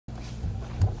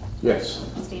Yes.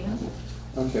 Stephen?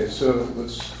 Okay, so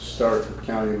let's start with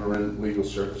County Marin Legal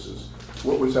Services.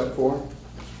 What was that for?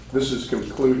 This is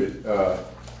concluded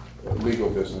legal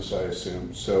business, I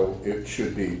assume, so it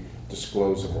should be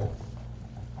disclosable.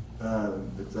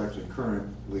 It's actually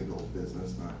current legal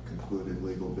business, not concluded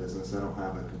legal business. I don't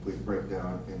have a complete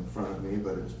breakdown in front of me,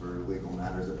 but it's for legal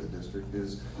matters that the district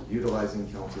is utilizing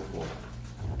counsel for.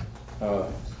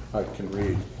 I can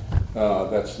read.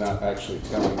 That's not actually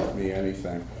telling me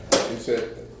anything.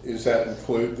 Is that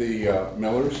include the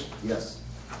Millers? Yes.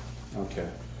 Okay.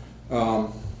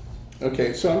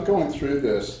 Okay, so I'm going through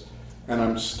this, and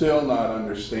I'm still not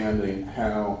understanding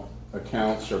how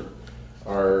accounts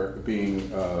are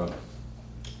being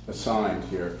assigned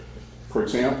here. For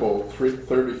example,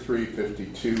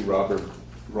 3352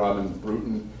 Robin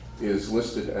Bruton is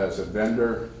listed as a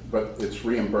vendor, but it's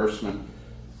reimbursement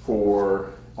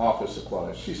for office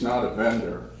supplies. She's not a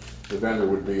vendor. The vendor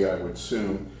would be, I would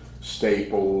assume,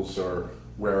 Staples or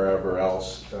wherever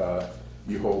else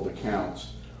you hold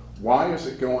accounts. Why is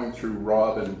it going through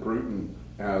Robin Bruton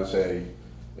as a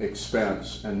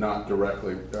expense and not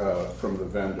directly from the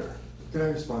vendor? Can I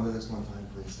respond to this one time,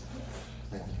 please?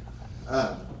 Thank you.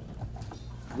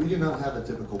 We do not have a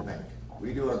typical bank.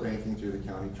 We do our banking through the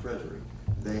county treasury.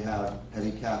 They have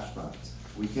petty cash funds.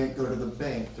 We can't go to the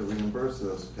bank to reimburse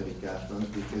those petty cash funds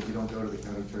because you don't go to the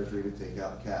county treasury to take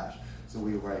out cash. So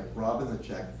we write Robin the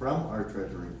check from our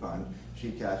treasury fund.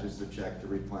 She cashes the check to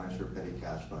replenish her petty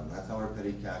cash fund. That's how our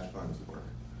petty cash funds work.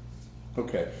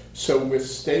 Okay, so with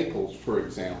Staples, for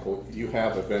example, you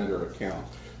have a vendor account,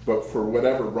 but for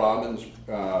whatever Robin's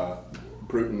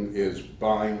Bruton is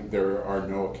buying, there are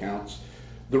no accounts.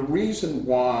 The reason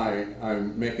why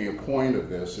I'm making a point of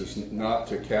this is not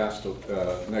to cast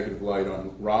a negative light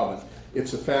on Robin.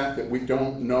 It's the fact that we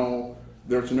don't know,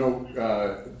 there's no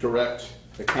direct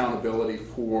accountability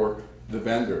for the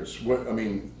vendors. I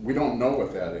mean, we don't know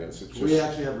what that is. It's just, we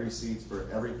actually have receipts for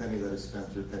every penny that is spent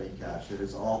through petty cash. It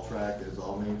is all tracked, it is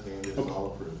all maintained, it is all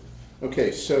approved.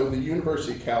 Okay, so the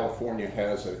University of California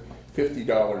has a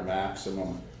 $50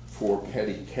 maximum for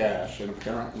petty cash, and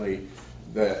apparently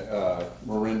that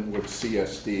Marinwood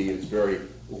CSD is very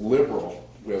liberal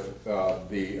with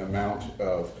the amount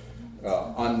of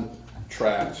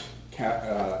untracked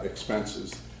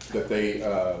expenses that they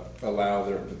allow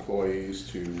their employees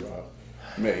to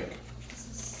make.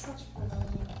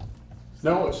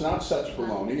 No, it's not such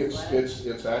baloney.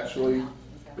 It's actually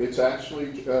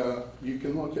you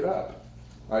can look it up.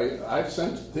 I've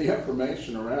sent the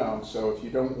information around, so if you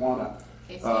don't want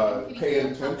to pay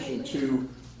attention to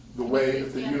the way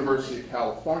that the University of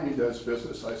California does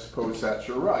business, I suppose that's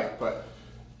your right. But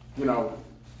you know,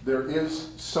 there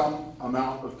is some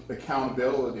amount of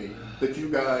accountability that you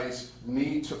guys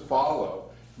need to follow.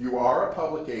 You are a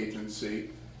public agency,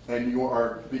 and you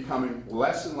are becoming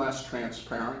less and less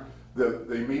transparent.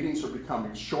 The meetings are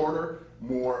becoming shorter,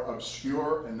 more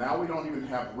obscure, and now we don't even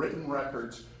have written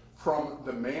records from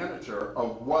the manager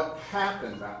of what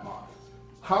happened that month.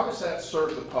 How does that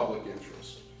serve the public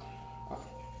interest?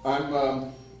 I'm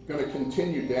going to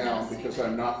continue down because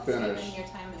I'm not finished. Stephen, your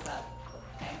time is up.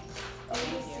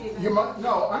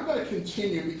 No, I'm going to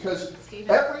continue because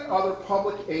every other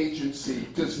public agency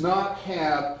does not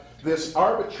have this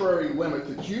arbitrary limit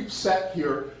that you've set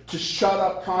here to shut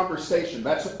up conversation.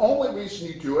 That's the only reason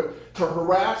you do it, to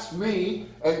harass me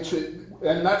and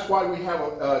that's why we have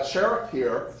a sheriff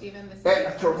here, Stephen,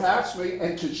 and to harass me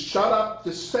and to shut up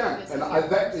dissent.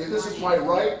 This is my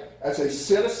right as a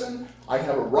citizen. I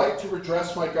have a right to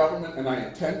redress my government, and I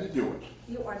intend to do it.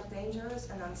 You are dangerous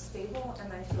and unstable,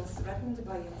 and I feel threatened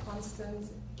by your constant...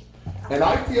 And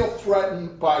I feel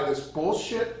threatened by this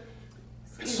bullshit,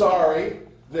 this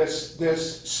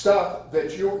stuff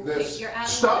that you're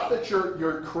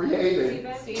creating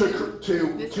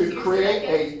to create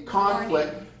a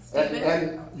conflict,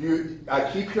 and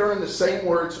I keep hearing the same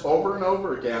words over and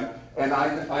over again, and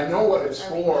I know what it's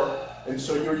for, and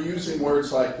so you're using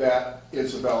words like that,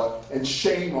 Izabela, and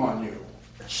shame on you.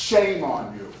 Shame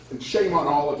on you, and shame on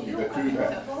all of you that do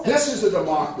that. This is a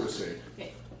democracy.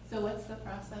 Okay, so what's the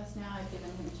process now? I've given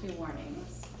him 2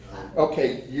 warnings.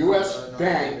 Okay, U.S.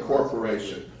 Bank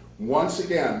Corporation. Once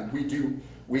again,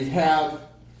 we have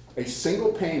a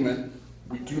single payment.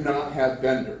 We do not have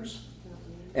vendors,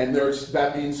 and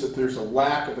that means that there's a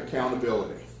lack of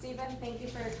accountability. Stephen, thank you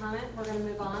for your comment. We're going to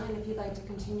move on, and if you'd like to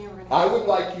continue, we're going to... I would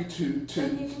like you to...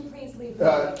 Then you can please leave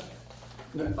the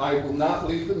meeting. I will not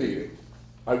leave the meeting.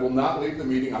 I will not leave the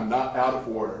meeting. I'm not out of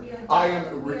order. I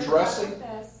am redressing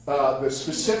the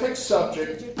specific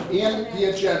subject in the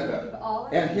agenda.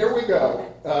 And here we go.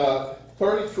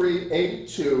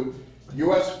 3382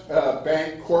 U.S.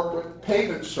 Bank corporate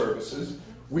payment services.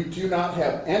 We do not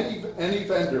have any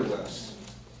vendor lists.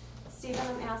 Stephen,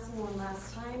 I'm asking one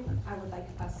last time. I would like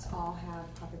us to all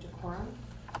have proper decorum.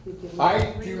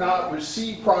 I do not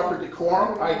receive proper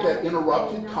decorum. I get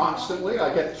interrupted constantly.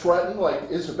 I get threatened like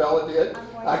Izabela did.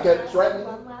 I get threatened.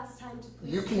 One last time to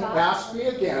please You can stop. ask me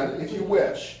again if you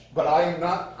wish, but I am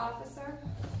not. Officer,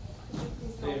 could you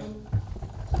please help Dave.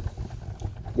 him?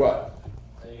 What?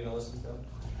 Are you gonna listen to them?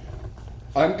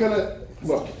 I'm gonna,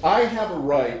 look, I have a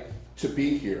right to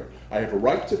be here. I have a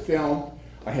right to film.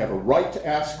 I have a right to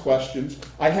ask questions.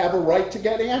 I have a right to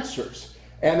get answers.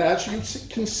 And as you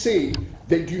can see,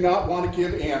 they do not want to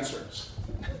give answers.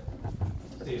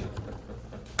 Steve.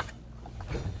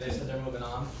 They said they're moving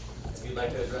on. If you'd like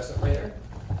to address it later,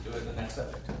 do it in the next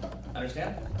subject.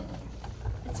 Understand?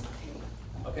 It's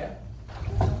okay. Okay?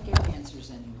 We don't give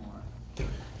answers anymore.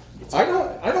 It's I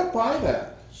don't buy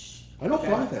that. I don't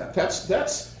Okay. buy that. That's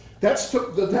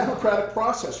the democratic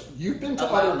process. You've been to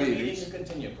Allow other the meeting meetings. to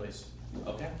continue, please.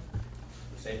 Okay?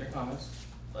 Save your comments.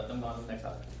 Let them go on to the next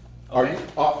topic. Are Okay? you,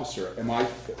 officer, am I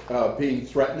being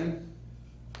threatening?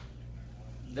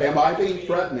 They're- Am I being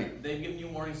threatening? They've given you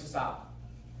warnings to stop.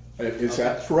 Is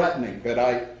that threatening, that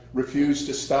I refuse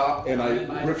to stop and I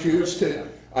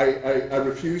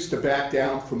refuse to back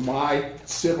down from my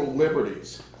civil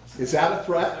liberties? Is that a It's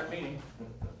threat? their meeting.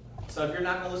 So if you're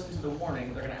not gonna listen to the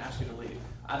warning, they're gonna ask you to leave.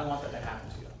 I don't want that to happen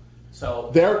to you. So.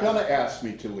 They're gonna ask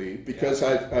me to leave because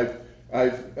I've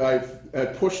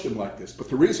pushed them like this. But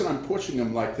the reason I'm pushing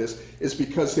them like this is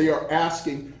because they are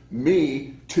asking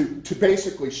me to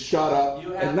basically shut up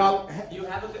You and have, not. you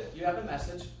have a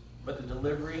message, but the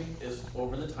delivery is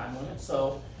over the time limit.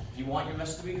 So if you want your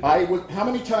message to be heard, How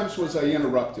many times was I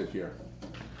interrupted here?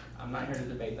 I'm not here to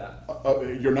debate that.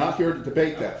 You're not here to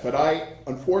debate that, but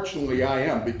unfortunately I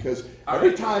am, because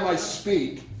every time I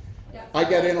speak, Yeah. I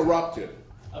get interrupted.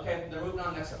 Okay, they're moving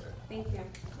on next subject. Thank you.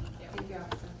 Thank you,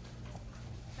 officer.